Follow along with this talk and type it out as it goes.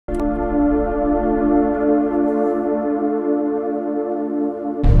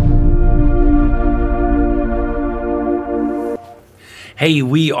Hey,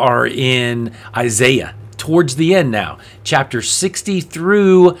 we are in Isaiah, towards the end now, chapter 60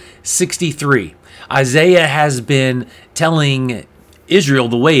 through 63. Isaiah has been telling Israel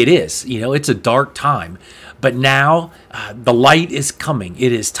the way it is. You know, it's a dark time. But now the light is coming.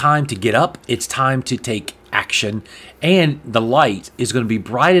 It is time to get up. It's time to take action. And the light is going to be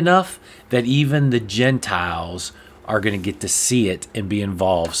bright enough that even the Gentiles are going to get to see it and be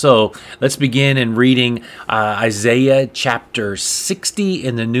involved. So let's begin in reading Isaiah chapter 60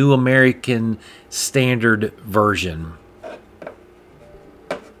 in the New American Standard Version.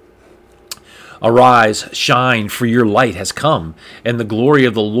 Arise, shine, for your light has come, and the glory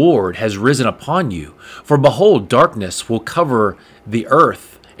of the Lord has risen upon you. For behold, darkness will cover the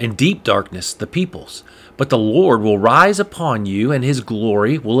earth, and deep darkness the peoples. But the Lord will rise upon you, and his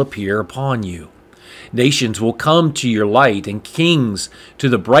glory will appear upon you. Nations will come to your light, and kings to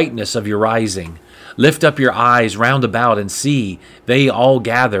the brightness of your rising. Lift up your eyes round about and see, they all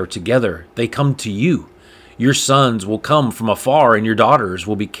gather together. They come to you. Your sons will come from afar, and your daughters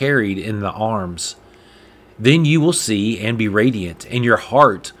will be carried in the arms. Then you will see and be radiant, and your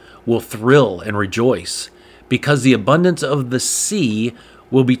heart will thrill and rejoice, because the abundance of the sea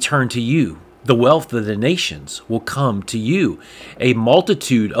will be turned to you. The wealth of the nations will come to you. A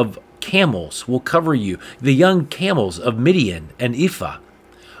multitude of camels will cover you, the young camels of Midian and Ephah.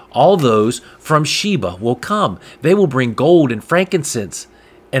 All those from Sheba will come. They will bring gold and frankincense,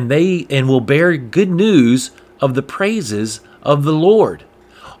 and will bear good news of the praises of the Lord.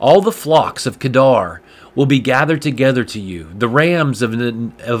 All the flocks of Kedar will be gathered together to you. The rams of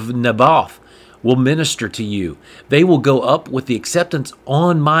Naboth will minister to you. They will go up with the acceptance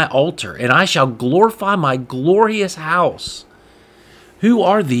on my altar, and I shall glorify my glorious house. Who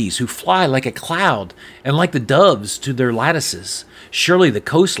are these who fly like a cloud and like the doves to their lattices? Surely the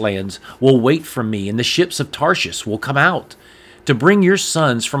coastlands will wait for me, and the ships of Tarshish will come out to bring your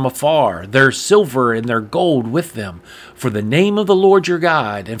sons from afar, their silver and their gold with them, for the name of the Lord your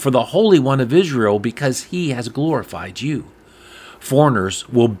God, and for the Holy One of Israel, because he has glorified you. Foreigners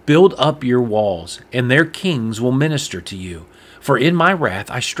will build up your walls, and their kings will minister to you. For in my wrath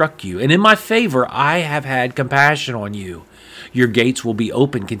I struck you, and in my favor I have had compassion on you. Your gates will be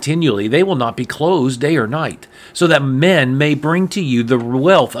open continually. They will not be closed day or night, so that men may bring to you the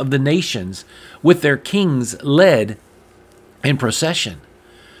wealth of the nations, with their kings led in procession.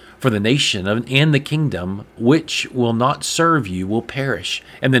 For the nation and the kingdom which will not serve you will perish,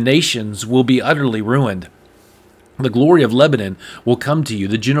 and the nations will be utterly ruined. The glory of Lebanon will come to you,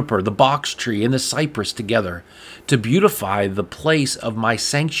 the juniper, the box tree, and the cypress together, to beautify the place of my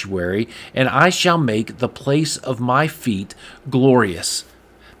sanctuary, and I shall make the place of my feet glorious.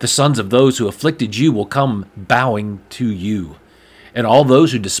 The sons of those who afflicted you will come bowing to you, and all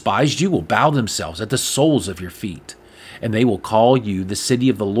those who despised you will bow themselves at the soles of your feet. And they will call you the city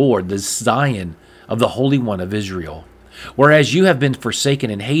of the Lord, the Zion of the Holy One of Israel. Whereas you have been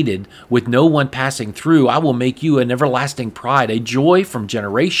forsaken and hated, with no one passing through, I will make you an everlasting pride, a joy from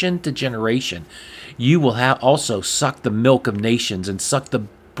generation to generation. You will also suck the milk of nations and suck the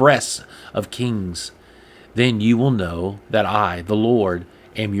breasts of kings. Then you will know that I, the Lord,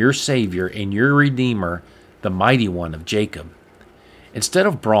 am your Savior and your Redeemer, the Mighty One of Jacob. Instead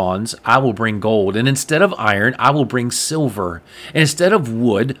of bronze, I will bring gold, and instead of iron, I will bring silver, and instead of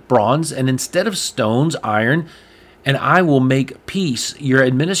wood, bronze, and instead of stones, iron, and I will make peace your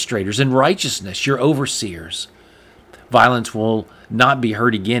administrators, and righteousness your overseers. Violence will not be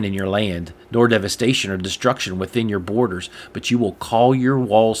heard again in your land, nor devastation or destruction within your borders, but you will call your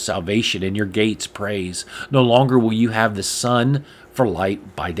walls salvation and your gates praise. No longer will you have the sun for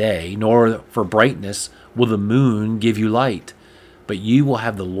light by day, nor for brightness will the moon give you light. But you will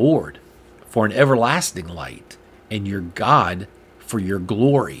have the Lord for an everlasting light, and your God for your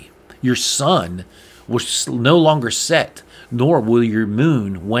glory. Your sun will no longer set, nor will your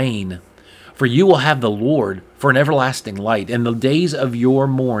moon wane. For you will have the Lord for an everlasting light, and the days of your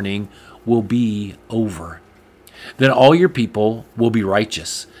mourning will be over. Then all your people will be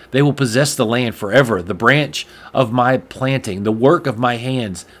righteous. They will possess the land forever, the branch of my planting, the work of my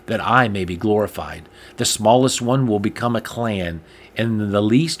hands, that I may be glorified. The smallest one will become a clan, and the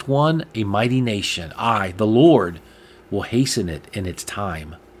least one a mighty nation. I, the Lord, will hasten it in its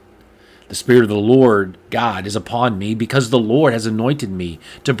time. The Spirit of the Lord God is upon me, because the Lord has anointed me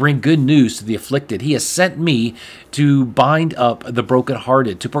to bring good news to the afflicted. He has sent me to bind up the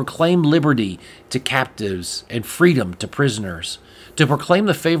brokenhearted, to proclaim liberty to captives and freedom to prisoners, to proclaim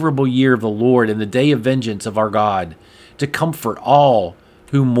the favorable year of the Lord and the day of vengeance of our God, to comfort all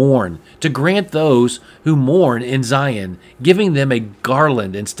who mourn, to grant those who mourn in Zion, giving them a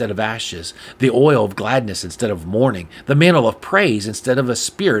garland instead of ashes, the oil of gladness instead of mourning, the mantle of praise instead of a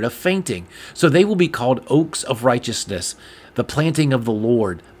spirit of fainting. So they will be called oaks of righteousness, the planting of the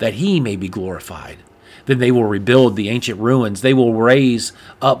Lord, that he may be glorified. Then they will rebuild the ancient ruins. They will raise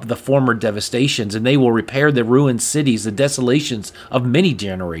up the former devastations, and they will repair the ruined cities, the desolations of many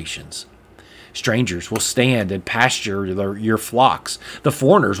generations. Strangers will stand and pasture your flocks. The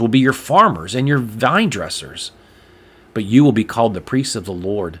foreigners will be your farmers and your vine dressers. But you will be called the priests of the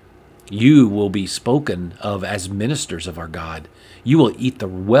Lord. You will be spoken of as ministers of our God. You will eat the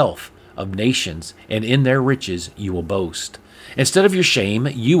wealth of nations, and in their riches you will boast. Instead of your shame,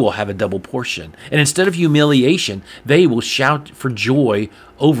 you will have a double portion. And instead of humiliation, they will shout for joy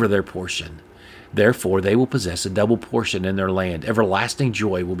over their portion. Therefore, they will possess a double portion in their land. Everlasting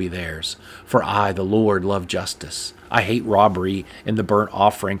joy will be theirs. For I, the Lord, love justice. I hate robbery and the burnt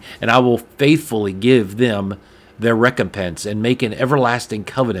offering, and I will faithfully give them their recompense and make an everlasting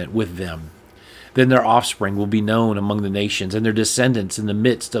covenant with them. Then their offspring will be known among the nations, and their descendants in the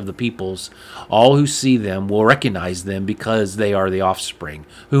midst of the peoples. All who see them will recognize them, because they are the offspring,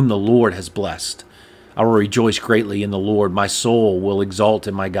 whom the Lord has blessed. I will rejoice greatly in the Lord. My soul will exult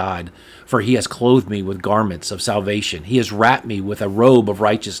in my God, for he has clothed me with garments of salvation. He has wrapped me with a robe of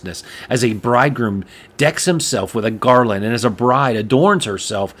righteousness, as a bridegroom decks himself with a garland, and as a bride adorns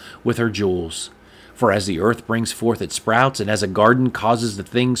herself with her jewels. For as the earth brings forth its sprouts, and as a garden causes the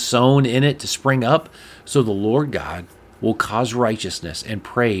things sown in it to spring up, so the Lord God will cause righteousness and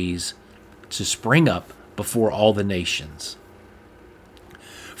praise to spring up before all the nations.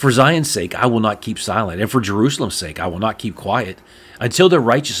 For Zion's sake, I will not keep silent, and for Jerusalem's sake, I will not keep quiet, until their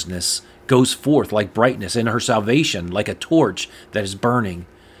righteousness goes forth like brightness, and her salvation like a torch that is burning.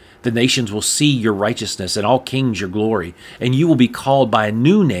 The nations will see your righteousness, and all kings your glory, and you will be called by a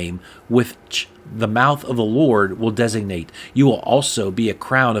new name which the mouth of the Lord will designate. You will also be a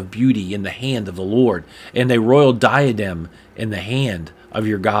crown of beauty in the hand of the Lord, and a royal diadem in the hand of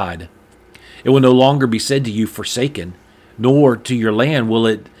your God. It will no longer be said to you, forsaken, nor to your land will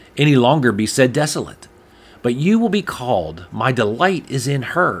it any longer be said desolate. But you will be called, my delight is in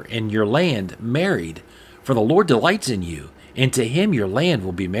her, and your land married. For the Lord delights in you, and to him your land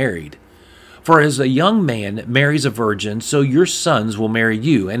will be married. For as a young man marries a virgin, so your sons will marry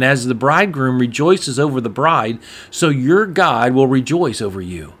you. And as the bridegroom rejoices over the bride, so your God will rejoice over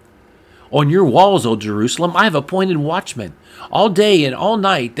you. On your walls, O Jerusalem, I have appointed watchmen. All day and all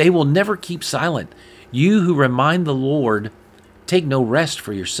night they will never keep silent. You who remind the Lord, take no rest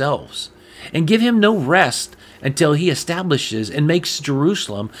for yourselves, and give him no rest until he establishes and makes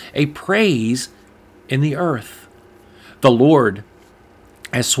Jerusalem a praise in the earth. The Lord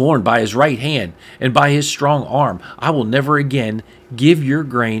has sworn by his right hand and by his strong arm, I will never again give your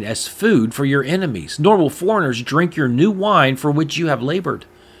grain as food for your enemies, nor will foreigners drink your new wine for which you have labored.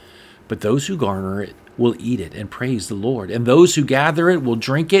 But those who garner it will eat it and praise the Lord, and those who gather it will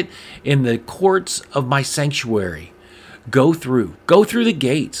drink it in the courts of my sanctuary. Go through the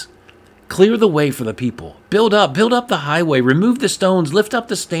gates, clear the way for the people, build up the highway, remove the stones, lift up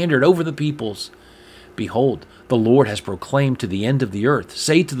the standard over the peoples. Behold, the Lord has proclaimed to the end of the earth.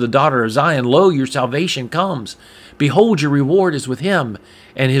 Say to the daughter of Zion, lo, your salvation comes. Behold, your reward is with him,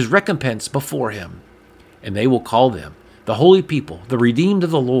 and his recompense before him. And they will call them the holy people, the redeemed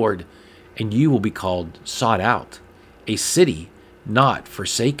of the Lord, and you will be called sought out, a city not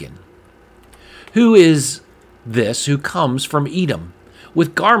forsaken. Who is this who comes from Edom,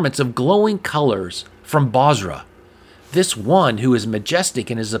 with garments of glowing colors from Bozrah? This one who is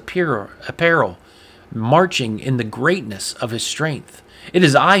majestic in his apparel, marching in the greatness of his strength. It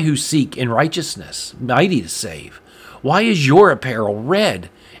is I who seek in righteousness, mighty to save. Why is your apparel red,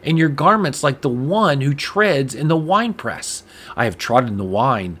 and your garments like the one who treads in the winepress? I have trodden the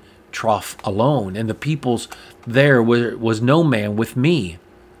wine trough alone, and the peoples there was no man with me.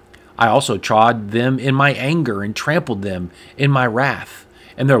 I also trod them in my anger and trampled them in my wrath,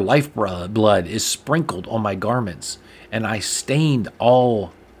 and their lifeblood is sprinkled on my garments, and I stained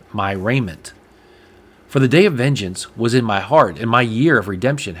all my raiment. For the day of vengeance was in my heart, and my year of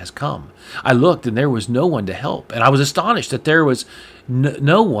redemption has come. I looked, and there was no one to help, and I was astonished that there was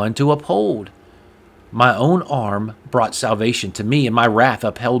no one to uphold. My own arm brought salvation to me, and my wrath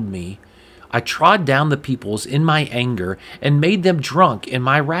upheld me. I trod down the peoples in my anger, and made them drunk in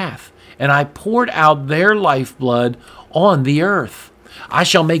my wrath, and I poured out their lifeblood on the earth. I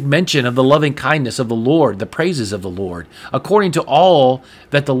shall make mention of the loving kindness of the Lord, the praises of the Lord, according to all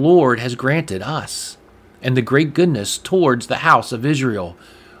that the Lord has granted us, and the great goodness towards the house of Israel,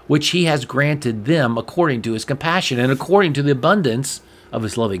 which he has granted them according to his compassion and according to the abundance of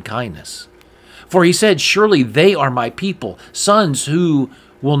his loving kindness. For he said, surely they are my people, sons who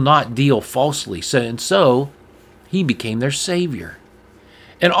will not deal falsely. So he became their Savior.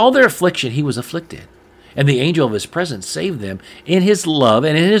 In all their affliction he was afflicted, and the angel of his presence saved them. In his love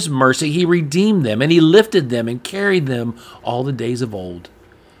and in his mercy he redeemed them, and he lifted them and carried them all the days of old.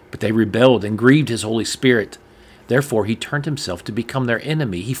 But they rebelled and grieved his Holy Spirit. Therefore he turned himself to become their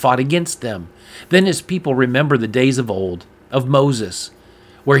enemy. He fought against them. Then his people remember the days of old, of Moses,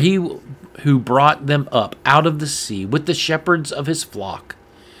 where he who brought them up out of the sea with the shepherds of his flock.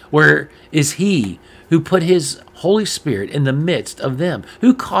 Where is he who put his Holy Spirit in the midst of them,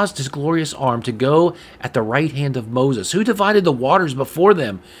 who caused his glorious arm to go at the right hand of Moses, who divided the waters before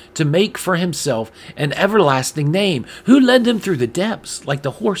them to make for himself an everlasting name, who led them through the depths like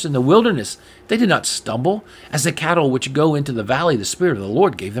the horse in the wilderness. They did not stumble. As the cattle which go into the valley, the Spirit of the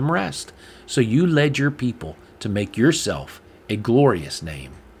Lord gave them rest. So you led your people to make yourself a glorious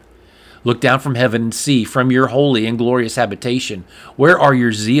name. Look down from heaven and see from your holy and glorious habitation. Where are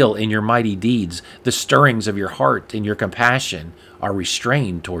your zeal and your mighty deeds? The stirrings of your heart and your compassion are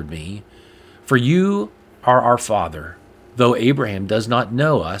restrained toward me. For you are our Father, though Abraham does not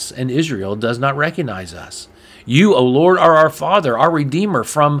know us and Israel does not recognize us. You, O Lord, are our Father, our Redeemer.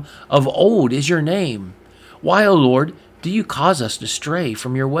 From of old is your name. Why, O Lord, do you cause us to stray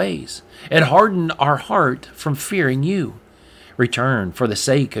from your ways and harden our heart from fearing you? Return for the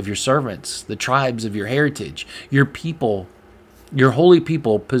sake of your servants, the tribes of your heritage. Your people, your holy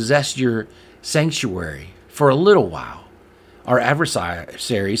people, possess your sanctuary for a little while. Our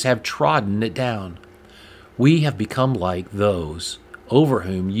adversaries have trodden it down. We have become like those over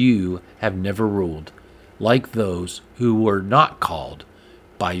whom you have never ruled, like those who were not called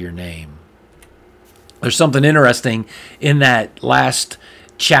by your name. There's something interesting in that last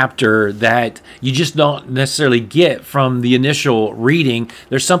chapter that you just don't necessarily get from the initial reading.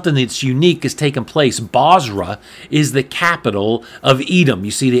 There's something that's unique has taken place. Bozrah is the capital of Edom.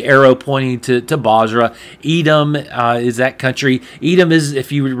 You see the arrow pointing to Bozrah. Edom is that country. Edom is,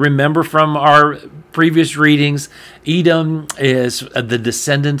 if you remember from our previous readings, Edom is the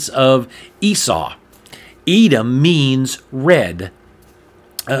descendants of Esau. Edom means red.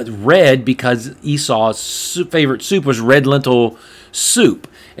 Red because Esau's favorite soup was red lentil soup.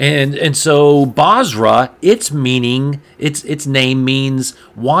 And so Bozrah, its name means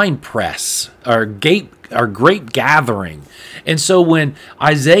wine press or grape gathering. And so when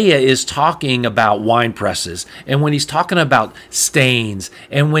Isaiah is talking about wine presses, and when he's talking about stains,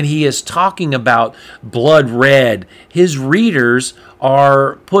 and when he is talking about blood red, his readers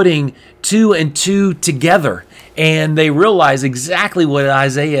are putting two and two together. And they realize exactly what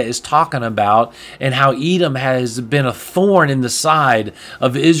Isaiah is talking about and how Edom has been a thorn in the side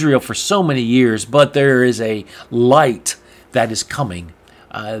of Israel for so many years. But there is a light that is coming.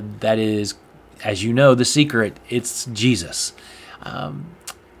 That is, as you know, the secret. It's Jesus.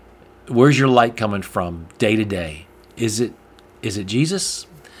 Where's your light coming from day to day? Is it Jesus?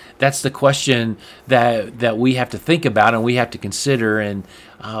 That's the question that we have to think about and we have to consider, and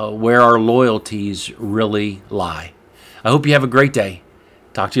where our loyalties really lie. I hope you have a great day.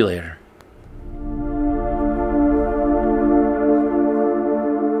 Talk to you later.